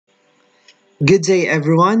Good day,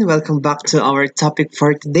 everyone. Welcome back to our topic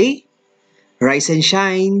for today. Rise and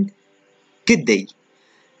shine. Good day.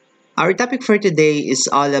 Our topic for today is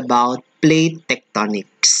all about plate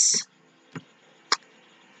tectonics.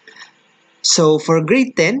 So, for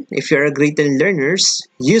grade 10, if you're a grade 10 learners,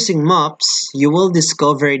 using maps, you will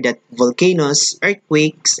discover that volcanoes,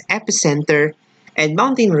 earthquakes, epicenter, and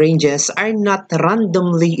mountain ranges are not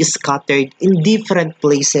randomly scattered in different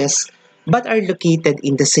places but are located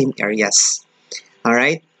in the same areas.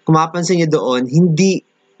 Alright? Kung mapapansin nyo doon, hindi,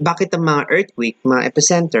 bakit ang mga earthquake, mga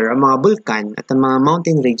epicenter, ang mga bulkan, at ang mga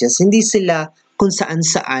mountain ranges, hindi sila kung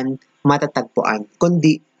saan-saan matatagpuan,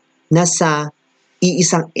 kundi nasa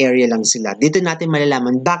iisang area lang sila. Dito natin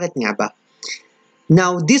malalaman bakit nga ba.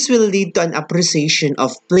 Now, this will lead to an appreciation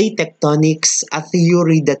of plate tectonics, a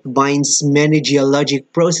theory that binds many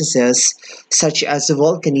geologic processes such as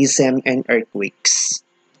volcanism and earthquakes.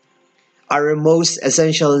 Our most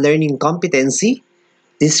essential learning competency: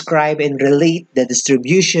 describe and relate the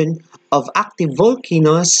distribution of active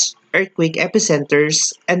volcanoes, earthquake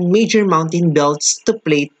epicenters, and major mountain belts to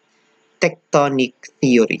plate tectonic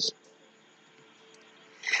theory.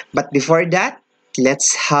 But before that,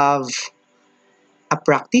 let's have a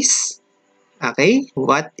practice. Okay,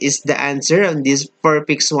 what is the answer on this 4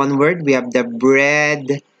 picks 1 word? We have the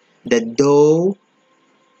bread, the dough,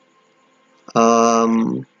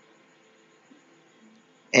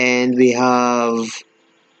 and we have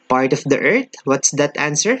part of the earth. What's that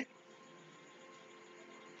answer?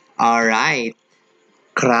 Alright,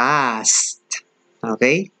 crust.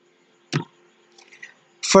 Okay?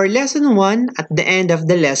 For lesson 1, at the end of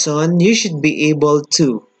the lesson, you should be able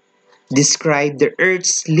to describe the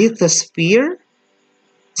Earth's lithosphere.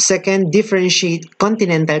 Second, differentiate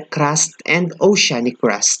continental crust and oceanic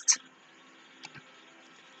crust.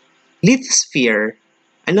 Lithosphere.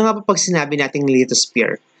 Ano nga ba pag sinabi nating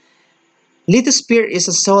lithosphere? Lithosphere is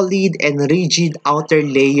a solid and rigid outer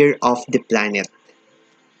layer of the planet.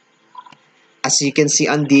 As you can see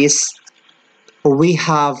on this, we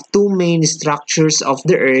have two main structures of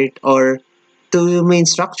the Earth, or two main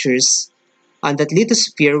structures. On that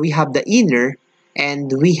lithosphere, we have the inner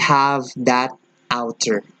and we have that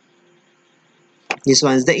outer. This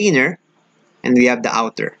one's the inner and we have the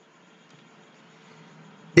outer.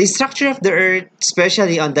 The structure of the Earth,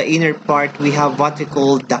 especially on the inner part, we have what we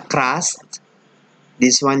call the crust.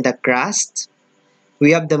 This one, the crust.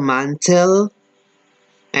 We have the mantle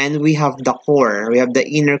and we have the core. We have the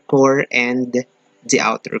inner core and the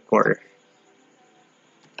outer core.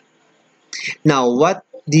 Now, what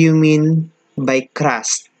do you mean by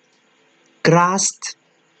crust? Crust,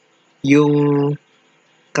 yung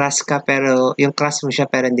crust ka pero, yung crust mo siya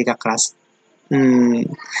pero hindi ka crust.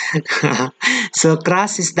 So,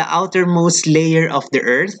 crust is the outermost layer of the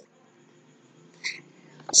earth.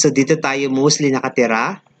 So, dito tayo mostly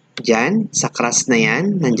nakatira. Diyan, sa crust na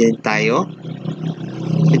yan. Nandiyan tayo.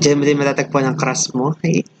 Diyan mo din matatagpuan ang crust mo.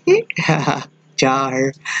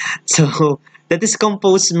 Char. So, that is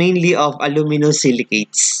composed mainly of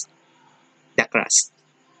aluminosilicates. The crust.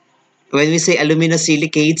 When we say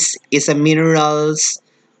aluminosilicates, is a minerals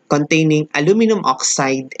containing aluminum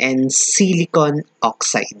oxide and silicon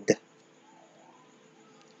oxide.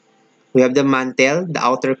 We have the mantle, the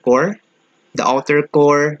outer core,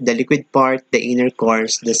 the liquid part, the inner core,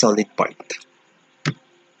 the solid part.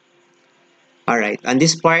 Alright, on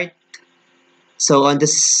this part, so on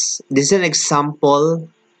this is an example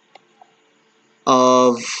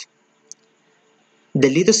of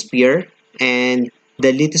the lithosphere, and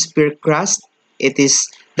the lithosphere crust, it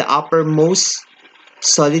is the uppermost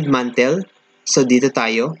solid mantle. So, dito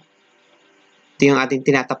tayo. Ito yung ating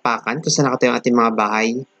tinatapakan kung saan nakatayo ang ating mga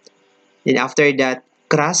bahay. Then, after that,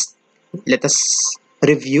 crust, let us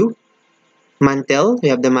review. Mantle, we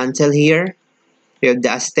have the mantle here. We have the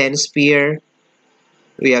asthenosphere.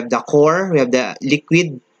 We have the core. We have the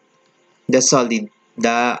liquid, the solid,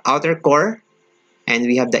 the outer core, and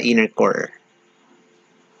we have the inner core.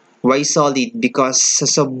 Why solid? Because sa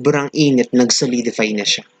sobrang init, nag-solidify na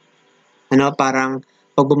siya. Ano, parang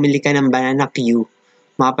pag bumili ka ng banana Q,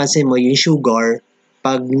 mapapansin mo yung sugar,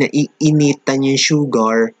 pag naiinitan yung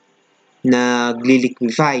sugar,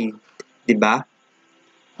 nagli-liquefy, 'di ba?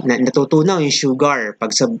 Natutunaw yung sugar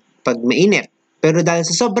pag mainit. Pero dahil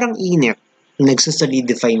sa sobrang init,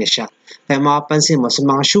 nagso-solidify na siya. Kaya mapapansin mo sa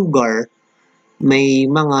mga sugar, may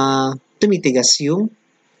mga tumitigas yung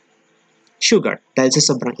sugar dahil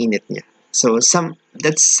sa sobrang init niya. So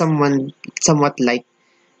that's somewhat like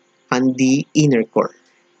on the inner core.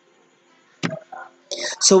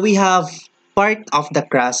 So we have part of the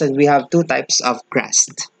crust, and we have two types of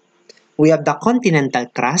crust. We have the continental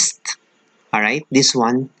crust. Alright, this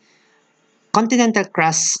one. continental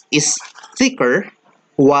crust is thicker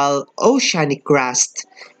while oceanic crust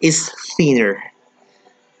is thinner.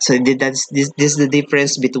 So this is the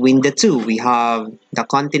difference between the two. We have the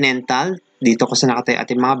continental, dito ko sa nakatayo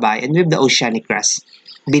ating mga bahay, and we have the oceanic crust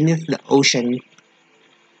beneath the ocean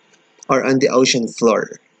or on the ocean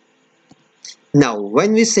floor. Now,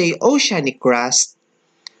 when we say oceanic crust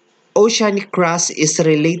is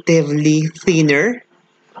relatively thinner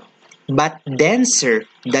but denser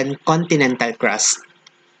than continental crust.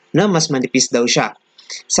 No, mas manipis daw siya.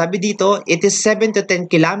 Sabi dito, it is 7 to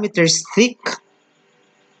 10 kilometers thick,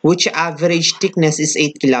 which average thickness is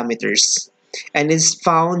 8 kilometers, and is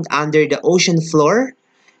found under the ocean floor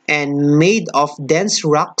and made of dense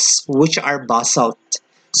rocks which are basalt.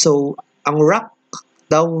 So, ang rock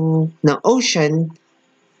daw ng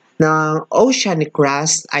oceanic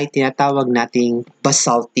crust ay tinatawag nating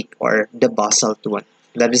basaltic or the basalt one.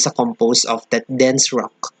 That is a composed of that dense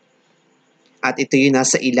rock. At ito yung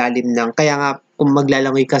nasa ilalim ng, kaya nga kung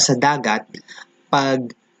maglalangoy ka sa dagat,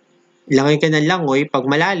 pag langoy ka ng langoy, pag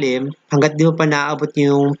malalim, hanggat di mo pa naaabot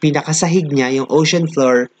yung pinakasahig niya, yung ocean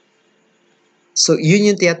floor, so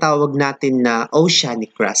yun yung tinatawag natin na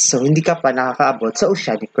oceanic crust. So hindi ka pa nakakaabot sa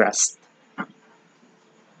oceanic crust.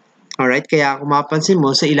 Alright, kaya kung mapapansin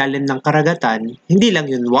mo, sa ilalim ng karagatan, hindi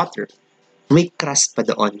lang yun water. May crust pa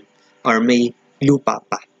doon. Or may lupa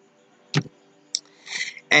pa.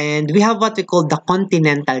 And we have what we call the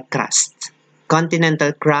continental crust.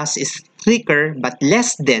 Continental crust is thicker but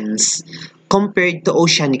less dense compared to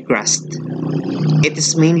oceanic crust. It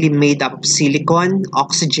is mainly made up of silicon,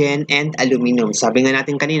 oxygen, and aluminum. Sabi nga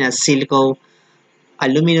natin kanina,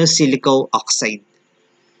 aluminum silico oxide.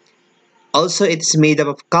 Also, it is made up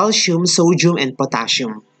of calcium, sodium, and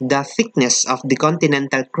potassium. The thickness of the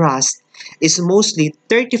continental crust is mostly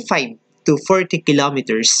 35 to 40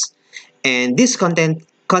 kilometers. And this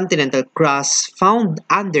continental crust found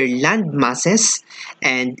under land masses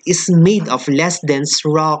and is made of less dense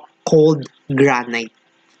rock called granite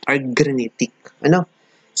or granitic.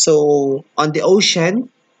 So on the oceanic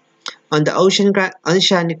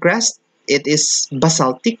crust, it is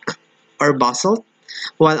basaltic or basalt,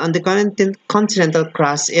 while on the continental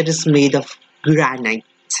crust, it is made of granite.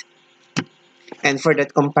 And for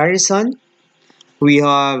that comparison, we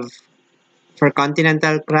have for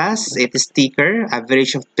continental crust, it is thicker,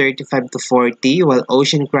 average of 35 to 40, while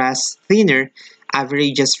ocean crust, thinner,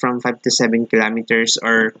 averages from 5 to 7 kilometers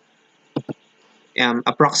or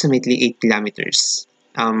approximately 8 kilometers.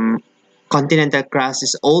 Continental crust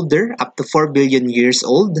is older, up to 4 billion years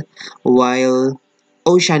old, while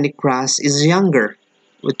oceanic crust is younger,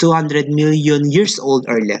 200 million years old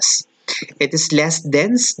or less. It is less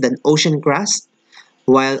dense than ocean crust,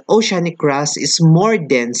 while oceanic crust is more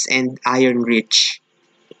dense and iron-rich.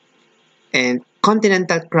 And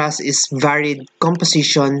continental crust is varied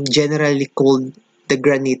composition, generally called the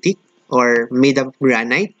granitic or made of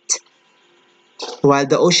granite, while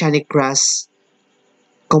the oceanic crust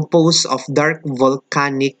composed of dark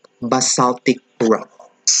volcanic basaltic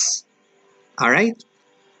rocks. Alright?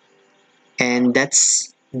 And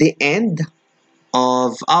that's the end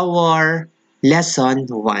of our lesson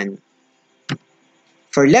 1.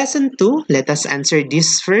 For lesson 2, let us answer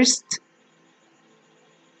this first.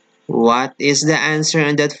 What is the answer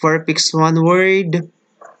on that 4 picks 1 word?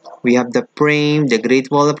 We have the frame, the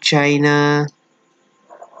Great Wall of China.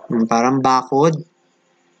 Parang bakod.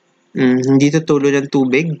 Hindi tutulo ng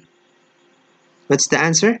tubig. What's the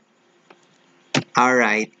answer?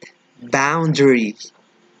 Alright. Boundary.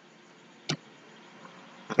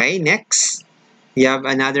 Okay, next. You have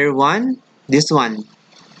another one. This one.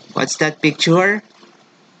 What's that picture?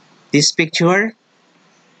 This picture?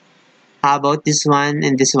 How about this one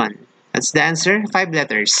and this one? What's the answer? 5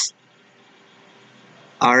 letters.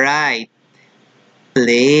 Alright.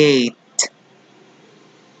 Plate.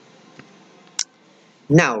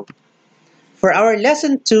 Now, for our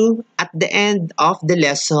lesson 2, at the end of the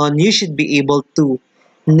lesson, you should be able to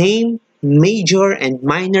name major and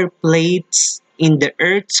minor plates in the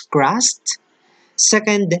Earth's crust.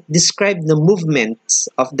 Second, describe the movements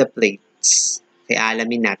of the plates. Kaya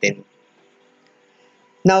alamin natin.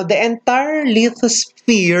 Now, the entire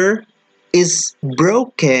lithosphere is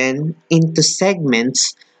broken into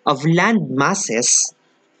segments of land masses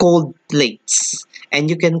called plates. And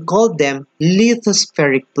you can call them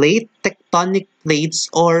lithospheric plate, tectonic plates,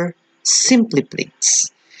 or simply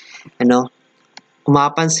plates. Kung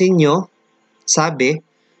mapapansin nyo, sabi,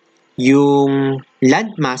 yung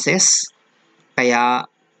land masses, kaya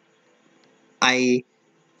ay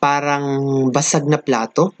parang basag na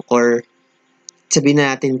plato or sabihin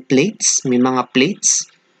na natin plates, may mga plates.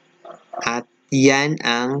 At yan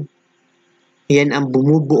ang yan ang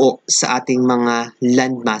bumubuo sa ating mga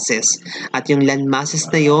land masses. At yung land masses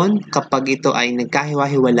na yon, kapag ito ay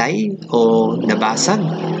nagkahiwa-hiwalay o nabasag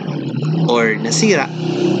or nasira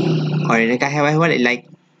or nagkahiwa-hiwalay, like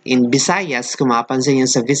in Visayas, kung mapapansin nyo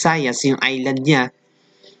sa Visayas, yung island niya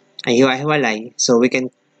ay hiwa-hiwalay, so we can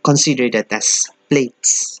consider that as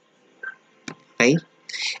plates. Okay?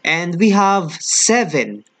 And we have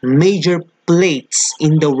 7 major plates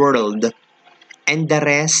in the world, and the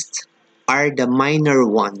rest are the minor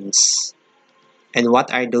ones. And what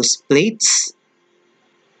are those plates?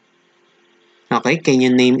 Okay, can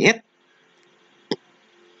you name it?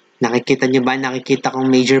 Nakikita nyo ba? Nakikita kong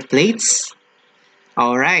major plates?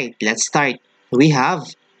 Alright, let's start. We have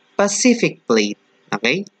Pacific Plate.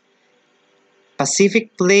 Okay?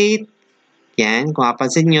 Pacific Plate. Yan, kung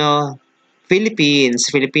mapansin nyo, Philippines,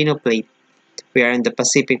 Filipino Plate. We are in the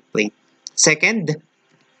Pacific Plate. Second,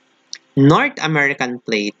 North American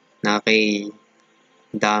Plate. Okay.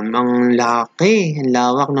 Ang laki. Ang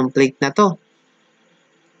lawak ng plate na to.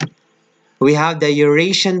 We have the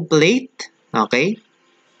Eurasian Plate. Okay.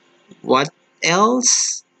 What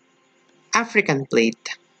else? African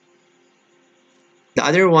Plate. The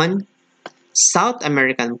other one, South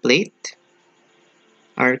American Plate.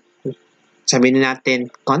 Or sabihin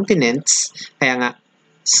natin continents. Kaya nga,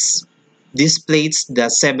 these plates, the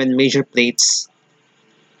 7 major plates,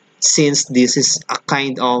 since this is a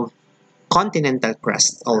kind of continental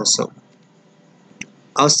crust also.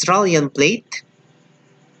 Australian Plate.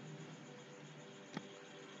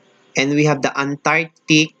 And we have the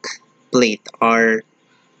Antarctic Plate, or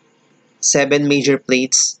 7 major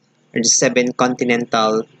plates, or the 7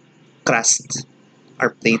 continental crust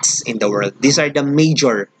or plates in the world. These are the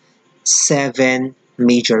major 7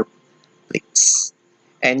 major plates.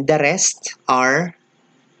 And the rest are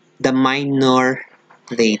the minor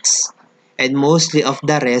plates. And mostly of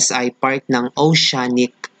the rest ay part ng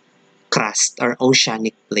oceanic crust or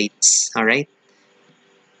oceanic plates. Alright?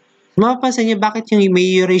 Mapapansin niyo bakit yung may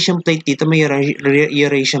Eurasian Plate dito, may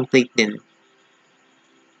Eurasian Plate din.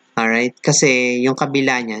 Alright? Kasi yung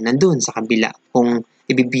kabila niya, nandun sa kabila kung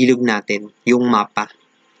ibibilog natin yung mapa.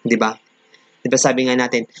 Diba? Diba sabi nga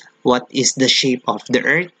natin, what is the shape of the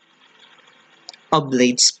Earth?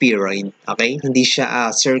 Oblate spheroid. Okay? Hindi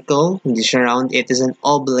siya circle, hindi siya round. It is an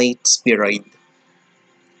oblate spheroid.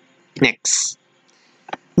 Next.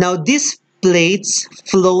 Now, these plates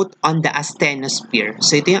float on the asthenosphere.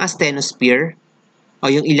 So, ito yung asthenosphere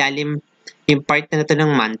o yung ilalim, yung part na ito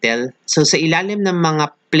ng mantle. So, sa ilalim ng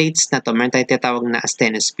mga plates na to, meron tayong tinatawag na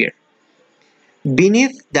asthenosphere.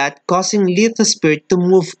 Beneath that, causing lithosphere to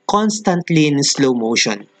move constantly in slow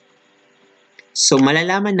motion. So,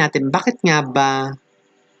 malalaman natin bakit nga ba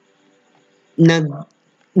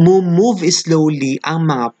nag-move slowly ang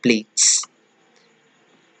mga plates.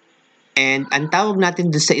 And ang tawag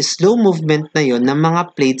natin doon sa slow movement na yon ng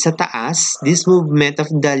mga plates sa taas, this movement of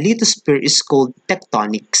the lithosphere is called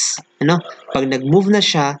tectonics. Ano? Pag nag-move na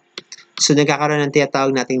siya, so nagkakaroon ng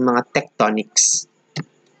tinatawag nating mga tectonics.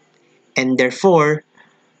 And therefore,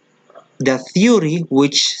 the theory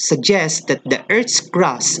which suggests that the Earth's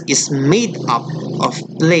crust is made up of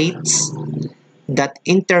plates that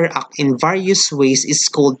interact in various ways is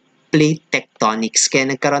called plate tectonics.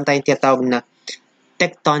 Kaya nagkaroon tayong tinatawag na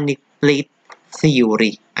tectonic plate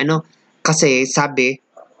theory. Ano? Kasi sabi,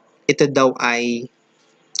 ito daw ay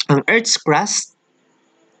ang Earth's crust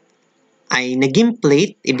ay naging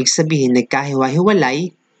plate, ibig sabihin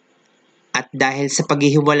nagkahiwa-hiwalay. At dahil sa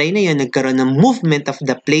paghihiwalay na yun, nagkaroon ng movement of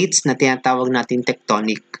the plates na tinatawag natin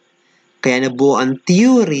tectonic. Kaya nabuo ang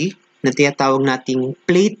theory na tinatawag nating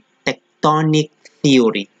plate tectonic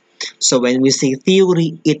theory. So when we say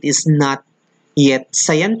theory, it is not yet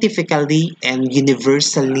scientifically and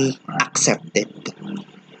universally accepted.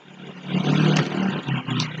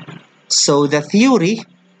 So the theory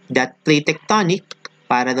that plate tectonic,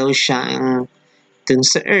 para daw siyang dun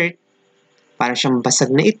sa Earth, para siyang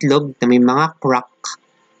basag na itlog na may mga crack.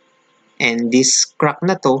 And this crack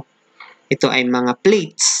na to, ito ay mga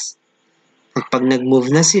plates. At pag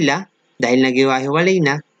nag-move na sila, dahil naghiwa-hiwalay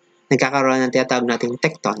na, nagkakaroon ng tinatawag nating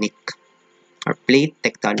tectonic or plate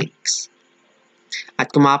tectonics.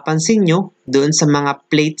 At kung mapapansin nyo, doon sa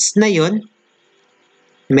mga plates na yon,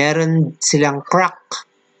 meron silang crack.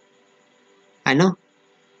 Ano?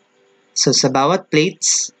 So sa bawat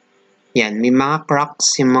plates, yan, may mga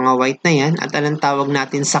cracks, yung mga white na yan. At anong tawag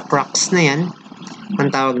natin sa cracks na yan?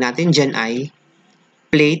 Ang tawag natin dyan ay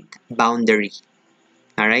plate boundary.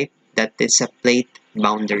 Alright? That is a plate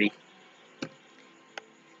boundary.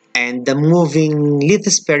 And the moving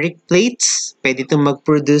lithospheric plates, pwede itong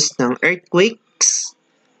mag-produce ng earthquakes,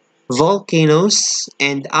 volcanoes,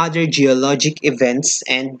 and other geologic events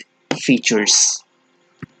and features.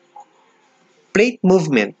 Plate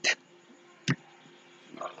movement.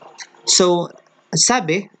 So,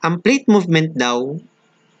 sabi, ang plate movement daw,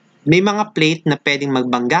 may mga plate na pwedeng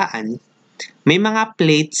magbanggaan, may mga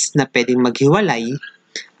plates na pwedeng maghiwalay,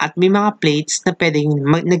 at may mga plates na pwedeng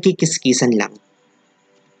nagkikiskisan lang.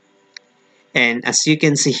 And as you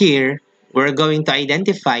can see here, we're going to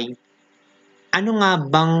identify ano nga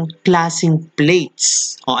bang klaseng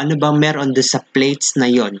plates o ano bang meron doon sa plates na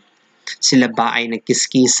yon. Sila ba ay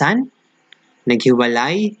nagkiskisan,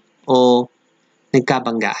 naghiwalay, o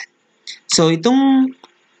nagkabanggaan? So itong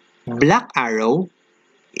black arrow,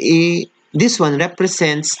 this one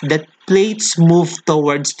represents that plates move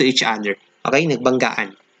towards to each other. Okay,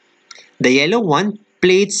 nagbanggaan. The yellow one,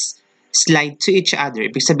 plates slide to each other.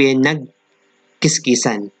 Ibig sabihin,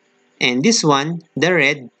 nagkiskisan. And this one, the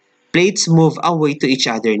red, plates move away to each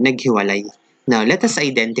other, naghiwalay. Now, let us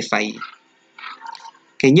identify.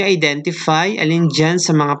 Can you identify alin dyan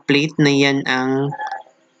sa mga plate na yan ang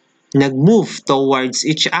nag-move towards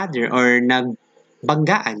each other or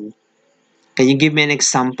nagbanggaan? Can you give me an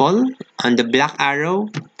example on the black arrow?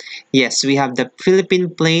 Yes, we have the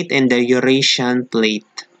Philippine plate and the Eurasian plate.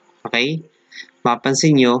 Okay?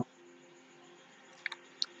 Mapansin nyo,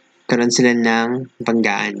 karoon sila ng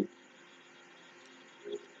banggaan.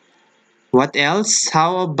 What else?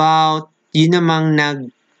 How about yun namang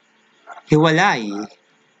naghiwalay?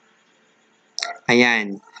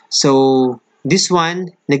 Ayan. So, this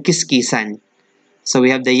one, nagkiskisan. So,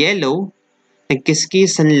 we have the yellow,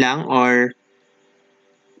 nagkiskisan lang or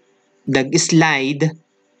nag-slide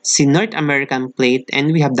si North American plate,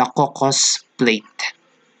 and we have the Cocos plate.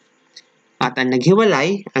 At ang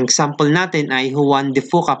naghiwalay, ang example natin ay Juan de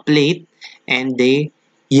Fuca plate and the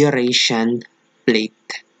Eurasian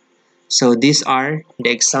plate. So these are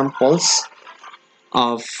the examples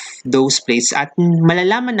of those plates. At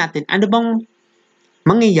malalaman natin ano bang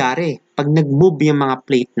mangyayari pag nag-move yung mga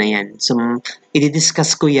plate na yan. So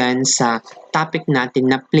i-discuss ko yan sa topic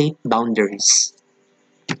natin na plate boundaries.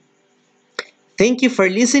 Thank you for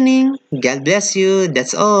listening. God bless you.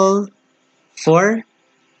 That's all for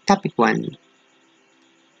topic 1.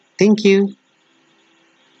 Thank you.